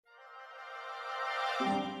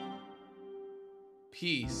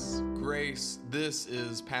Peace, grace. This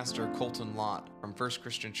is Pastor Colton Lott from First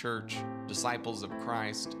Christian Church, Disciples of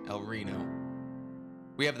Christ, El Reno.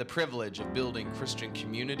 We have the privilege of building Christian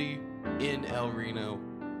community in El Reno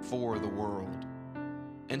for the world.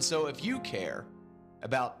 And so if you care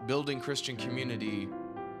about building Christian community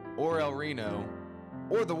or El Reno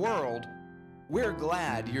or the world, we're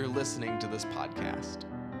glad you're listening to this podcast.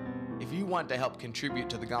 If you want to help contribute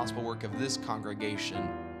to the gospel work of this congregation,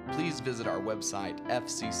 please visit our website,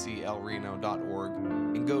 fcclreno.org,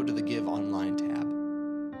 and go to the Give Online tab.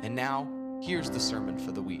 And now, here's the sermon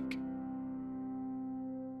for the week.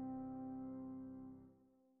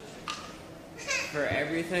 For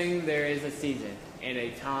everything there is a season, and a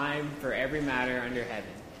time for every matter under heaven.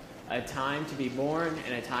 A time to be born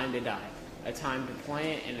and a time to die. A time to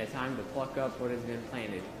plant and a time to pluck up what has been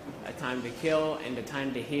planted. A time to kill and a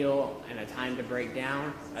time to heal, and a time to break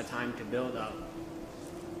down, a time to build up.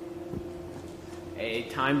 A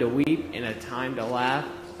time to weep and a time to laugh,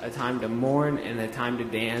 a time to mourn and a time to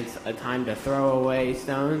dance, a time to throw away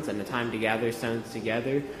stones and a time to gather stones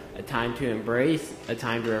together, a time to embrace, a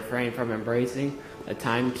time to refrain from embracing, a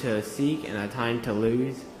time to seek and a time to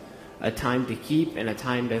lose, a time to keep and a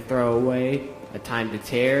time to throw away, a time to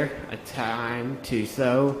tear, a time to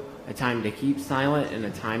sow, a time to keep silent and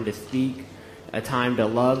a time to speak, a time to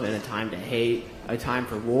love and a time to hate, a time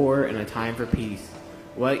for war and a time for peace.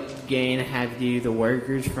 What gain have you the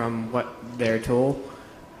workers from what their toil?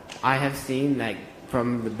 I have seen that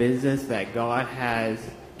from the business that God has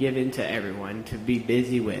given to everyone to be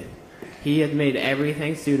busy with. He has made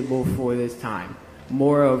everything suitable for this time.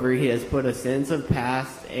 Moreover, he has put a sense of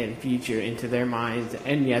past and future into their minds,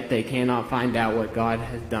 and yet they cannot find out what God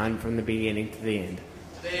has done from the beginning to the end.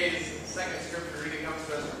 Today's second scripture reading comes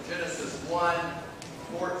to us from Genesis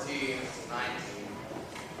 1:14-19.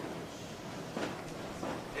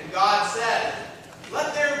 And God said,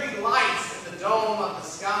 "Let there be lights in the dome of the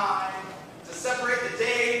sky to separate the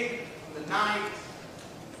day from the night,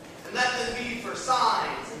 and let them be for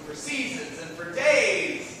signs and for seasons and for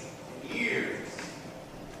days and years.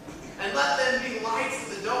 And let them be lights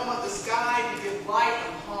in the dome of the sky to give light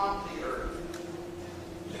upon the earth."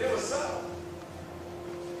 And it was so.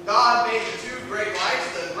 God made the two great lights,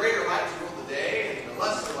 the greater light to rule the day, and the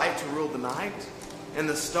lesser light to rule the night, and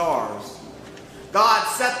the stars. God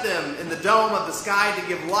set them in the dome of the sky to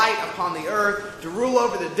give light upon the earth, to rule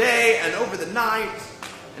over the day and over the night,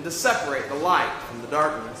 and to separate the light from the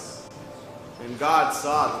darkness. And God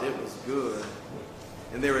saw that it was good.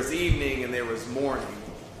 And there was evening and there was morning,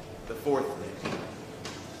 the fourth day.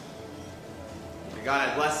 May God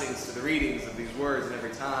add blessings to the readings of these words in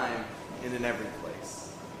every time and in every place.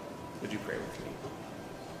 Would you pray with me?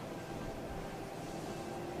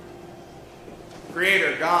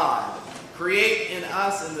 Creator God, create in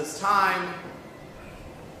us in this time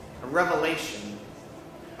a revelation,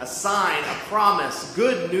 a sign, a promise,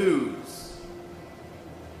 good news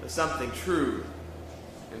of something true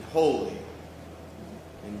and holy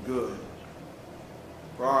and good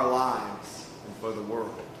for our lives and for the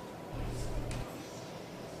world.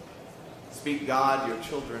 Speak, God, your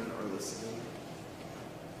children are listening.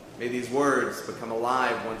 May these words become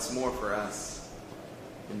alive once more for us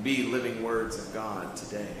and be living words of God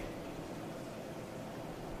today.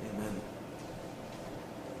 Amen.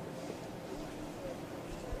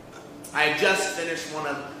 I had just finished one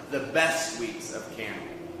of the best weeks of camp.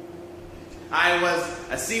 I was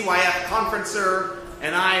a CYF conferencer,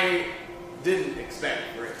 and I didn't expect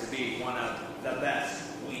for it to be one of the best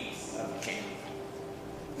weeks of camp.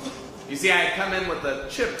 You see, I had come in with a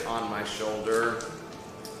chip on my shoulder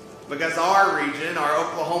because our region, our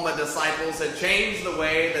Oklahoma disciples, had changed the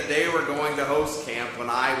way that they were going to host camp when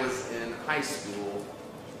I was in high school.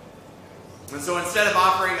 And so instead of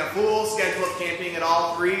offering a full schedule of camping at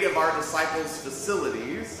all three of our disciples'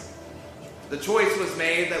 facilities, the choice was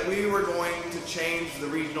made that we were going to change the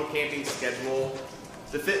regional camping schedule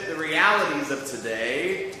to fit the realities of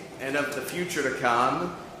today and of the future to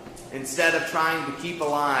come, instead of trying to keep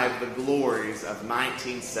alive the glories of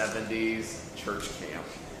 1970s church camp.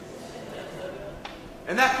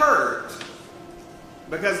 And that hurt,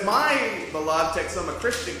 because my beloved Texoma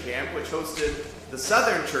Christian Camp, which hosted the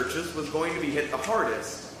southern churches, was going to be hit the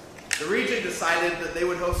hardest. The region decided that they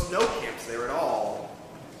would host no camps there at all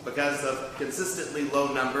because of consistently low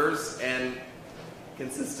numbers and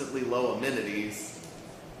consistently low amenities.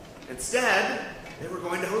 Instead, they were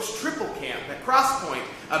going to host triple camp at Cross Point,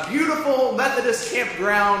 a beautiful Methodist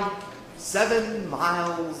campground 7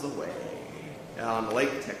 miles away on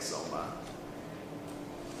Lake Texoma.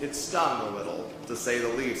 it stung a little, to say the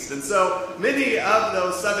least. And so many of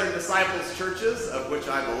those Southern Disciples churches, of which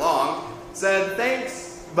I belong, said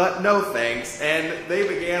thanks, but no thanks. And they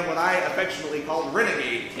began what I affectionately called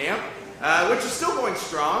Renegade Camp, which is still going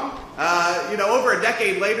strong. Over a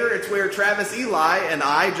decade later, it's where Travis, Eli, and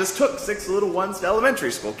I just took 6 little ones to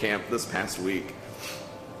elementary school camp this past week.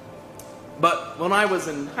 But when I was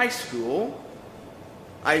in high school,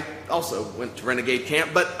 I also went to Renegade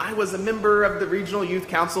Camp, but I was a member of the Regional Youth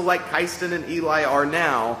Council like Keiston and Eli are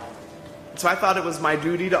now. So I thought it was my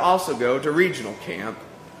duty to also go to regional camp.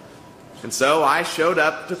 And so I showed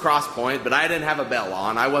up to Cross Point, but I didn't have a bell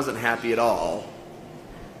on. I wasn't happy at all.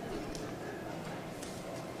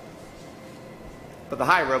 But the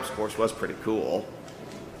high ropes course was pretty cool.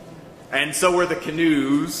 And so were the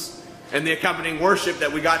canoes and the accompanying worship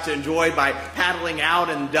that we got to enjoy by paddling out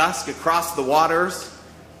in dusk across the waters.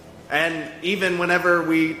 And even whenever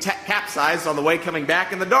we capsized on the way coming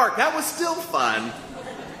back in the dark, that was still fun.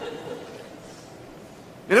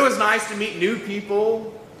 And it was nice to meet new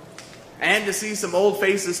people and to see some old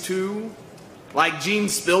faces too, like Gene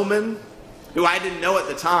Spillman, who I didn't know at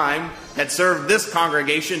the time had served this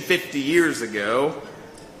congregation 50 years ago.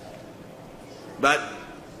 But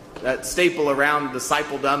that staple around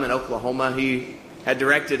discipledom in Oklahoma, he had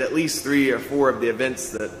directed at least 3 or 4 of the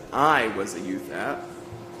events that I was a youth at.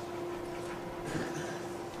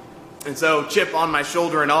 And so, chip on my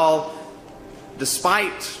shoulder and all,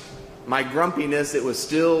 despite my grumpiness, it was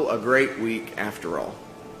still a great week after all.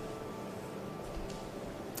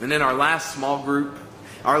 And in our last small group,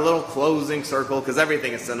 our little closing circle, because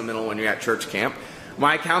everything is sentimental when you're at church camp,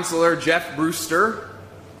 my counselor, Jeff Brewster,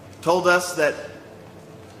 told us that,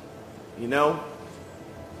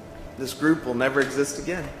 this group will never exist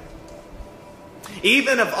again.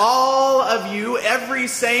 Even if all of you, every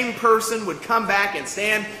same person, would come back and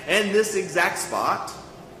stand in this exact spot,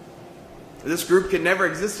 this group could never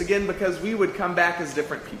exist again because we would come back as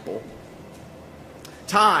different people.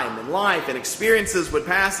 Time and life and experiences would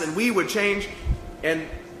pass and we would change, and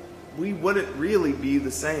we wouldn't really be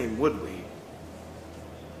the same, would we?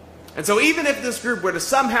 And so even if this group were to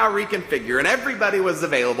somehow reconfigure and everybody was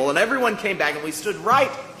available and everyone came back and we stood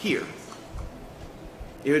right here,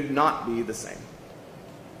 it would not be the same.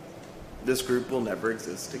 This group will never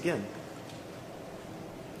exist again.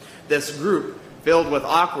 This group filled with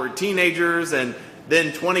awkward teenagers and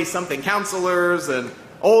then 20-something counselors and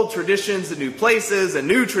old traditions and new places and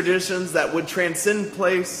new traditions that would transcend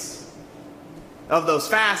place of those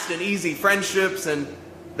fast and easy friendships and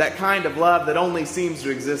that kind of love that only seems to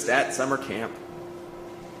exist at summer camp.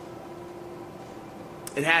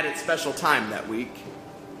 It had its special time that week.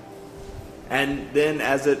 And then,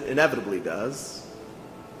 as it inevitably does,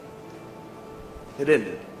 it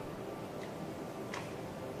ended.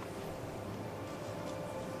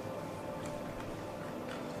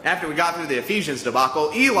 After we got through the Ephesians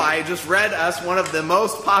debacle, Eli just read us one of the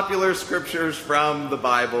most popular scriptures from the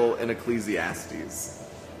Bible in Ecclesiastes.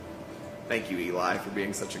 Thank you, Eli, for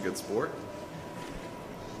being such a good sport.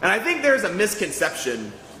 And I think there's a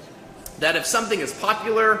misconception that if something is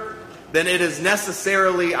popular, then it is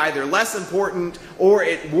necessarily either less important or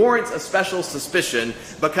it warrants a special suspicion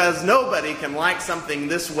because nobody can like something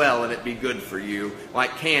this well and it be good for you,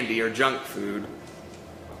 like candy or junk food.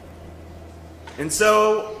 And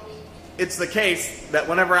so it's the case that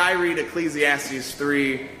whenever I read Ecclesiastes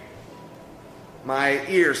 3, my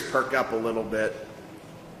ears perk up a little bit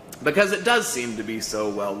because it does seem to be so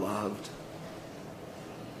well loved.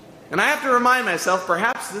 And I have to remind myself,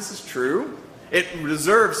 perhaps this is true. It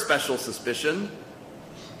deserves special suspicion.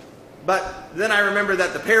 But then I remember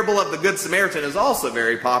that the parable of the Good Samaritan is also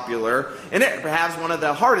very popular, and it has one of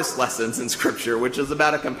the hardest lessons in Scripture, which is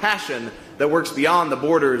about a compassion that works beyond the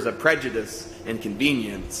borders of prejudice and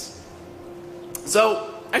convenience.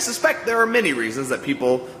 So I suspect there are many reasons that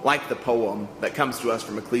people like the poem that comes to us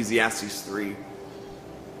from Ecclesiastes 3.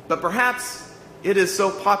 But perhaps it is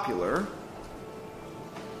so popular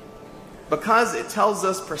because it tells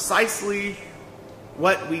us precisely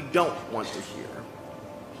what we don't want to hear.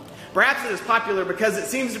 Perhaps it is popular because it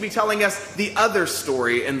seems to be telling us the other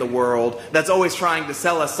story in the world that's always trying to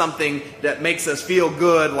sell us something that makes us feel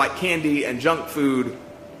good, like candy and junk food.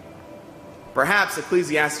 Perhaps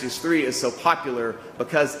Ecclesiastes 3 is so popular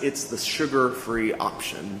because it's the sugar-free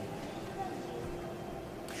option.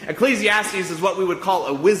 Ecclesiastes is what we would call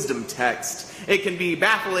a wisdom text. It can be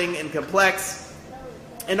baffling and complex,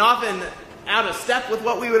 and often out of step with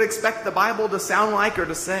what we would expect the Bible to sound like or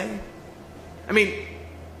to say. I mean,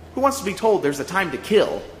 who wants to be told there's a time to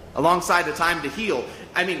kill alongside a time to heal?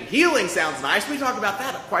 I mean, healing sounds nice. We talk about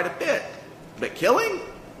that quite a bit. But killing?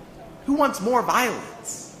 Who wants more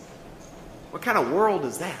violence? What kind of world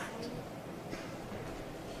is that?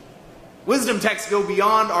 Wisdom texts go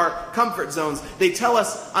beyond our comfort zones. They tell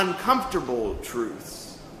us uncomfortable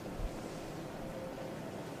truths.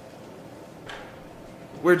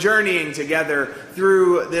 We're journeying together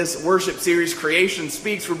through this worship series, Creation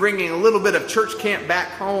Speaks. We're bringing a little bit of church camp back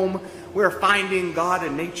home. We're finding God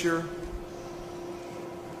in nature.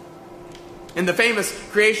 In the famous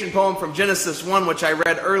creation poem from Genesis 1, which I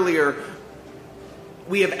read earlier,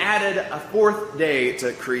 we have added a fourth day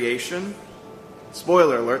to creation.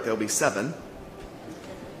 Spoiler alert, there'll be 7.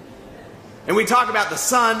 And we talk about the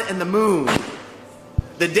sun and the moon,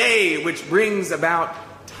 the day which brings about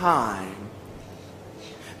time.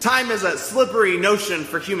 Time is a slippery notion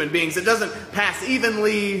for human beings. It doesn't pass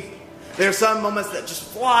evenly. There are some moments that just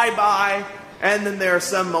fly by, and then there are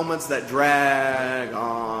some moments that drag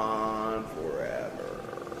on forever.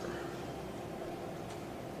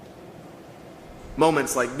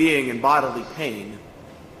 Moments like being in bodily pain.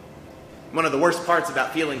 One of the worst parts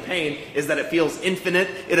about feeling pain is that it feels infinite,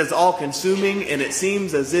 it is all-consuming, and it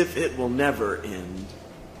seems as if it will never end.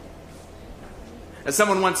 As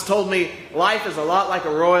someone once told me, life is a lot like a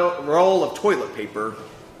roll of toilet paper.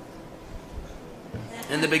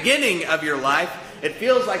 In the beginning of your life, it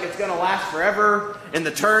feels like it's going to last forever, and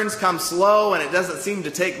the turns come slow, and it doesn't seem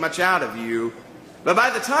to take much out of you. But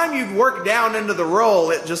by the time you've worked down into the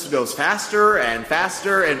roll, it just goes faster and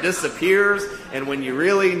faster and disappears. And when you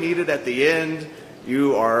really need it at the end,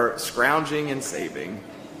 you are scrounging and saving.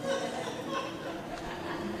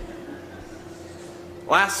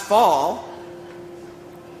 Last fall,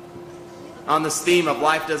 on this theme of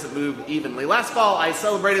life doesn't move evenly, last fall I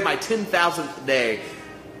celebrated my 10,000th day.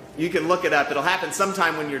 You can look it up. It'll happen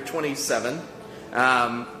sometime when you're 27.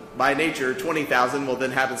 By nature, 20,000 will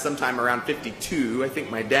then happen sometime around 52. I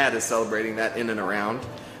think my dad is celebrating that in and around.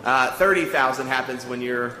 30,000 happens when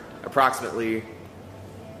you're approximately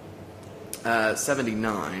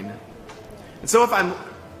 79. And so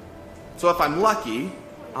if I'm lucky,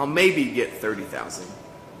 I'll maybe get 30,000.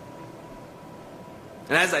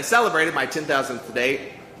 And as I celebrated my 10,000th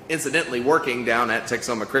day, incidentally working down at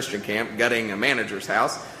Texoma Christian Camp, gutting a manager's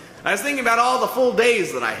house, I was thinking about all the full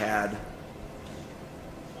days that I had.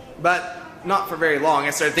 But not for very long.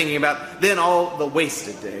 I started thinking about then all the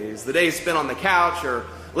wasted days. The days spent on the couch or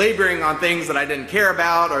laboring on things that I didn't care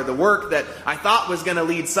about, or the work that I thought was going to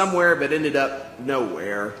lead somewhere but ended up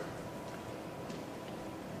nowhere.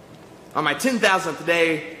 On my 10,000th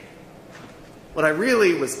day, what I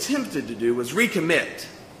really was tempted to do was recommit.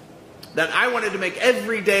 That I wanted to make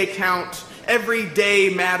every day count, every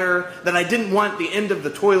day matter, that I didn't want the end of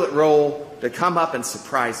the toilet roll to come up and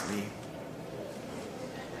surprise me.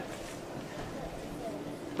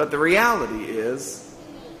 But the reality is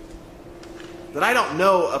that I don't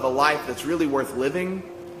know of a life that's really worth living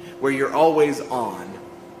where you're always on,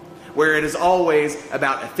 where it is always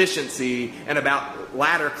about efficiency and about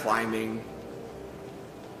ladder climbing.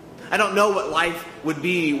 I don't know what life would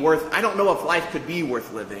be worth. I don't know if life could be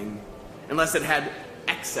worth living unless it had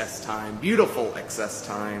excess time, beautiful excess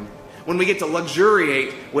time, when we get to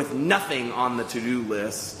luxuriate with nothing on the to-do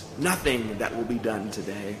list, nothing that will be done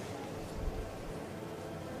today.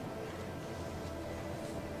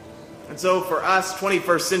 And so for us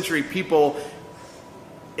 21st century people,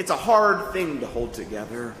 it's a hard thing to hold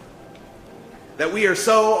together. That we are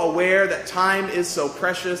so aware that time is so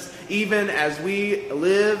precious, even as we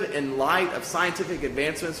live in light of scientific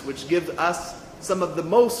advancements which give us some of the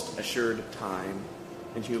most assured time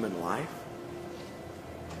in human life.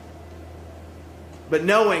 But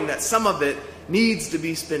knowing that some of it needs to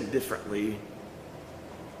be spent differently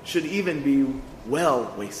should even be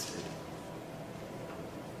well wasted.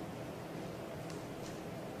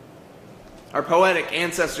 Our poetic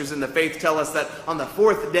ancestors in the faith tell us that on the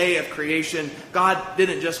fourth day of creation, God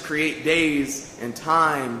didn't just create days and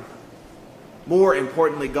time. More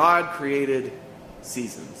importantly, God created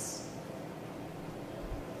seasons.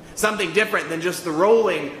 Something different than just the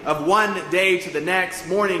rolling of one day to the next,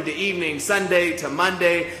 morning to evening, Sunday to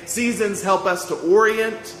Monday. Seasons help us to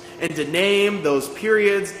orient and to name those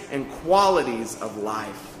periods and qualities of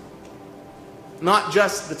life. Not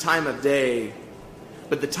just the time of day,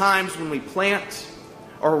 but the times when we plant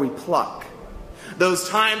or we pluck. Those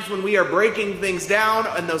times when we are breaking things down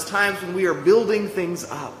and those times when we are building things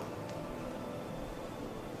up.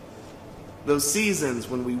 Those seasons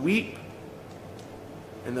when we weep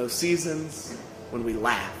and those seasons when we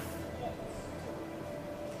laugh.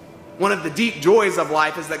 One of the deep joys of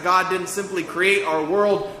life is that God didn't simply create our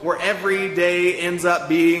world where every day ends up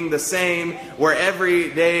being the same, where every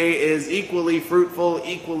day is equally fruitful,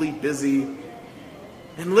 equally busy.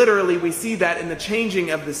 And literally we see that in the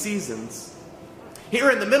changing of the seasons. Here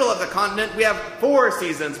in the middle of the continent, we have 4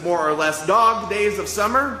 seasons, more or less. Dog days of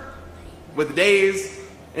summer, with days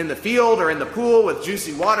in the field or in the pool with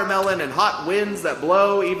juicy watermelon and hot winds that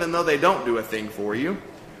blow even though they don't do a thing for you,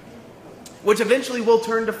 which eventually will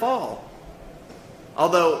turn to fall.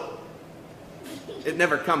 Although it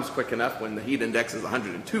never comes quick enough when the heat index is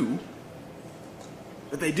 102.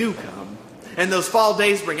 But they do come. And those fall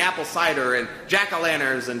days bring apple cider and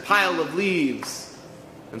jack-o'-lanterns and pile of leaves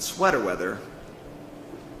and sweater weather.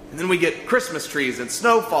 And then we get Christmas trees and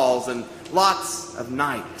snowfalls and lots of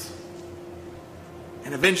night.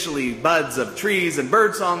 And eventually buds of trees and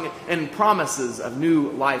birdsong and promises of new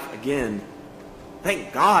life again.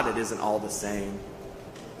 Thank God it isn't all the same.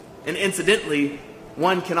 And incidentally,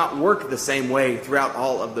 one cannot work the same way throughout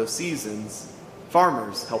all of those seasons.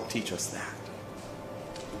 Farmers help teach us that.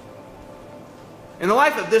 In the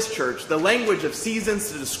life of this church, the language of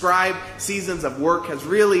seasons to describe seasons of work has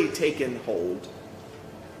really taken hold.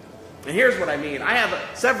 And here's what I mean. I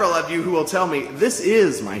have several of you who will tell me, this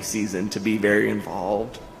is my season to be very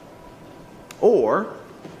involved. Or,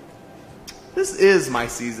 this is my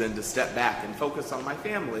season to step back and focus on my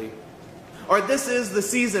family. Or this is the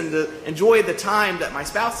season to enjoy the time that my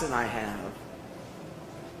spouse and I have.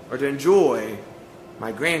 Or to enjoy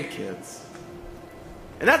my grandkids.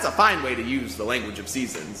 And that's a fine way to use the language of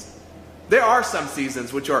seasons. There are some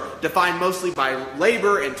seasons which are defined mostly by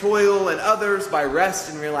labor and toil, and others by rest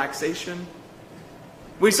and relaxation.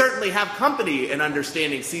 We certainly have company in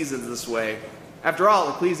understanding seasons this way. After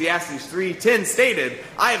all, Ecclesiastes 3:10 stated,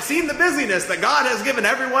 "I have seen the busyness that God has given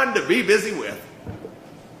everyone to be busy with."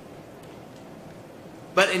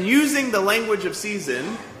 But in using the language of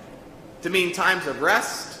season to mean times of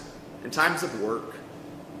rest and times of work,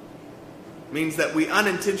 means that we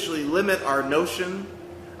unintentionally limit our notion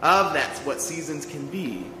of that's what seasons can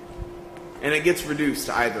be. And it gets reduced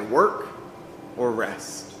to either work or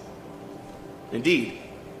rest. Indeed,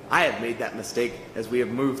 I have made that mistake as we have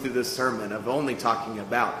moved through this sermon of only talking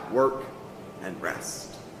about work and rest.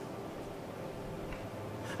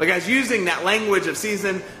 Because using that language of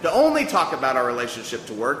season to only talk about our relationship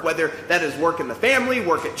to work, whether that is work in the family,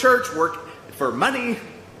 work at church, work for money,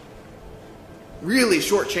 really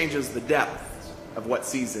shortchanges the depth of what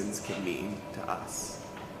seasons can mean to us.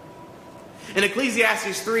 In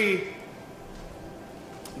Ecclesiastes 3,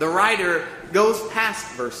 the writer goes past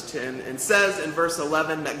verse 10 and says in verse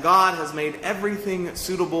 11 that God has made everything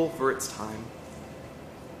suitable for its time.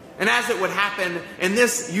 And as it would happen in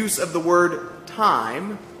this use of the word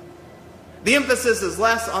time, the emphasis is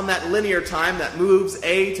less on that linear time that moves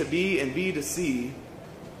A to B and B to C,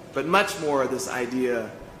 but much more this idea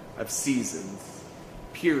of seasons,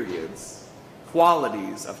 periods,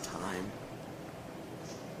 qualities of time.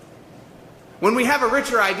 When we have a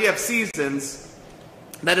richer idea of seasons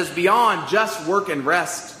that is beyond just work and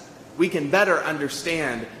rest, we can better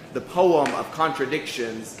understand the poem of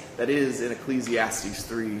contradictions that is in Ecclesiastes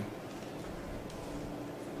 3.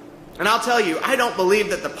 And I'll tell you, I don't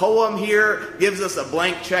believe that the poem here gives us a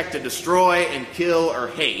blank check to destroy and kill or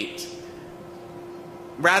hate.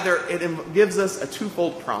 Rather, it gives us a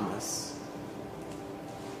twofold promise.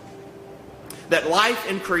 That life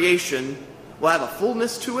in creation will have a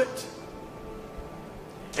fullness to it,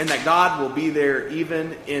 and that God will be there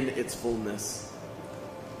even in its fullness.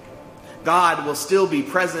 God will still be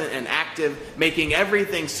present and active, making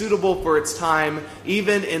everything suitable for its time,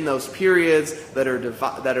 even in those periods that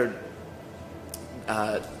are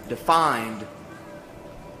defined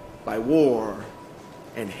by war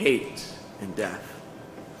and hate and death.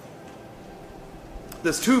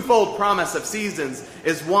 This twofold promise of seasons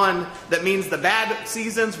is one that means the bad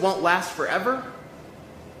seasons won't last forever,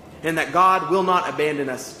 and that God will not abandon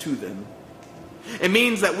us to them. It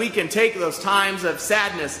means that we can take those times of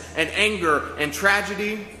sadness and anger and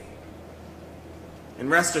tragedy and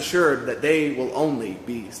rest assured that they will only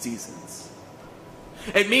be seasons.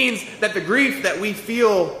 It means that the grief that we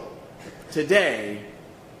feel today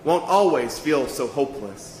won't always feel so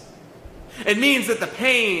hopeless. It means that the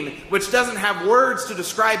pain, which doesn't have words to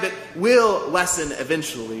describe it, will lessen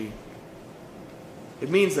eventually. It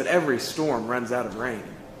means that every storm runs out of rain.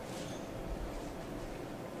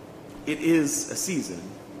 It is a season.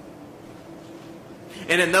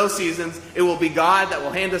 And in those seasons, it will be God that will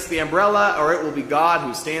hand us the umbrella, or it will be God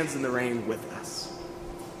who stands in the rain with us.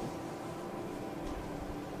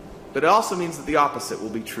 But it also means that the opposite will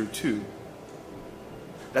be true too.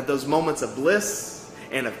 That those moments of bliss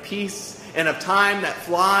and of peace and of time that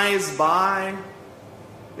flies by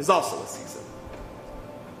is also a season.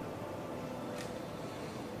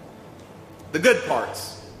 The good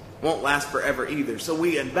parts won't last forever either, so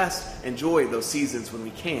we best enjoy those seasons when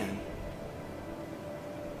we can.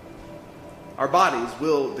 Our bodies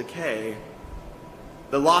will decay.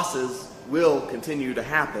 The losses will continue to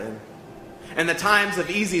happen. And the times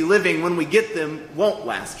of easy living, when we get them, won't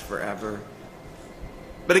last forever.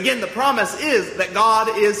 But again, the promise is that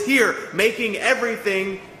God is here, making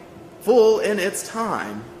everything full in its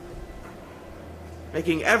time,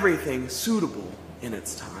 making everything suitable in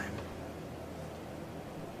its time.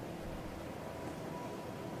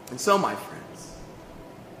 And so, my friends,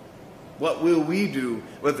 what will we do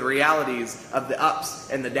with the realities of the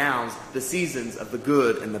ups and the downs, the seasons of the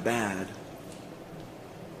good and the bad?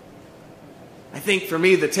 I think for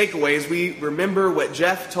me, the takeaway is we remember what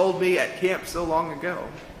Jeff told me at camp so long ago.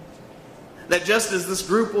 That just as this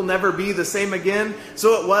group will never be the same again,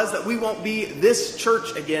 so it was that we won't be this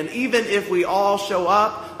church again, even if we all show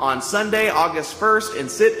up on Sunday, August 1st,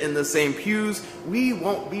 and sit in the same pews, we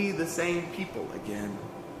won't be the same people again.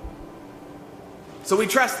 So we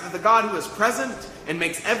trust that the God who is present and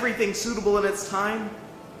makes everything suitable in its time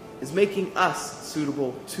is making us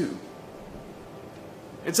suitable too.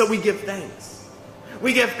 And so we give thanks.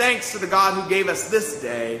 We give thanks to the God who gave us this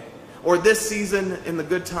day, or this season in the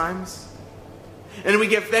good times. And we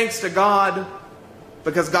give thanks to God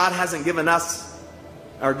because God hasn't given us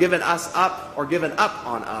up or given up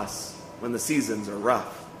on us when the seasons are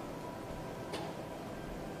rough.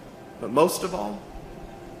 But most of all,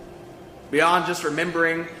 beyond just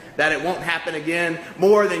remembering that it won't happen again,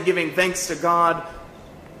 more than giving thanks to God,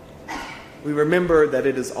 we remember that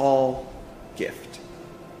it is all gift.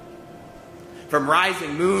 From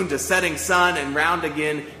rising moon to setting sun and round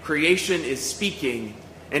again, creation is speaking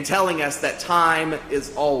and telling us that time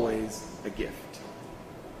is always a gift.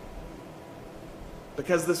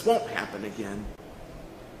 Because this won't happen again.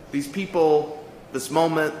 These people, this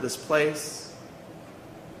moment, this place.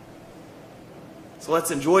 So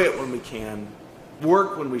let's enjoy it when we can,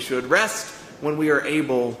 work when we should, rest when we are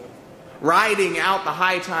able, riding out the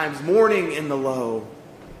high times, mourning in the low.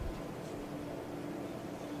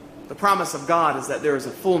 The promise of God is that there is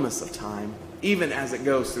a fullness of time, even as it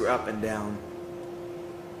goes through up and down.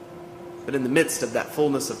 But in the midst of that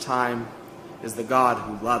fullness of time is the God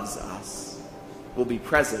who loves us, will be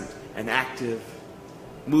present and active,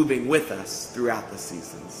 moving with us throughout the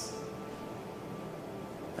seasons.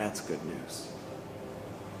 That's good news.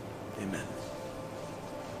 Amen.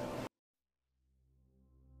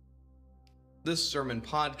 This sermon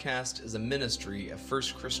podcast is a ministry of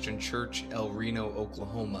First Christian Church, El Reno,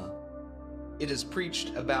 Oklahoma. It is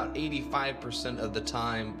preached about 85% of the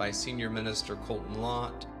time by Senior Minister Colton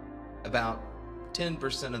Lott, about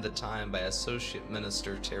 10% of the time by Associate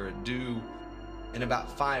Minister Tara Dew, and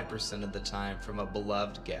about 5% of the time from a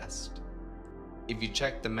beloved guest. If you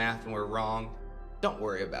check the math and we're wrong, don't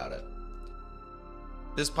worry about it.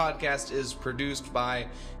 This podcast is produced by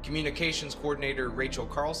Communications Coordinator Rachel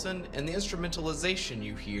Carlson, and the instrumentalization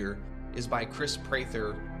you hear is by Chris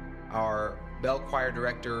Prather, our bell choir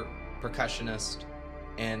director, percussionist,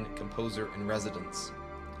 and composer in residence.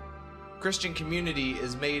 Christian community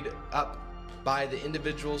is made up by the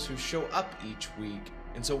individuals who show up each week,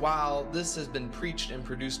 and so while this has been preached and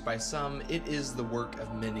produced by some, it is the work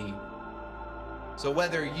of many. So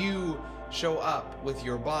whether you show up with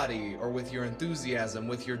your body or with your enthusiasm,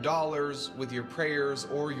 with your dollars, with your prayers,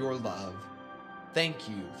 or your love, thank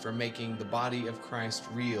you for making the body of Christ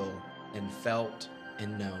real and felt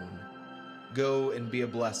and known. Go and be a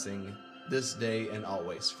blessing this day and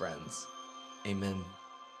always, friends. Amen.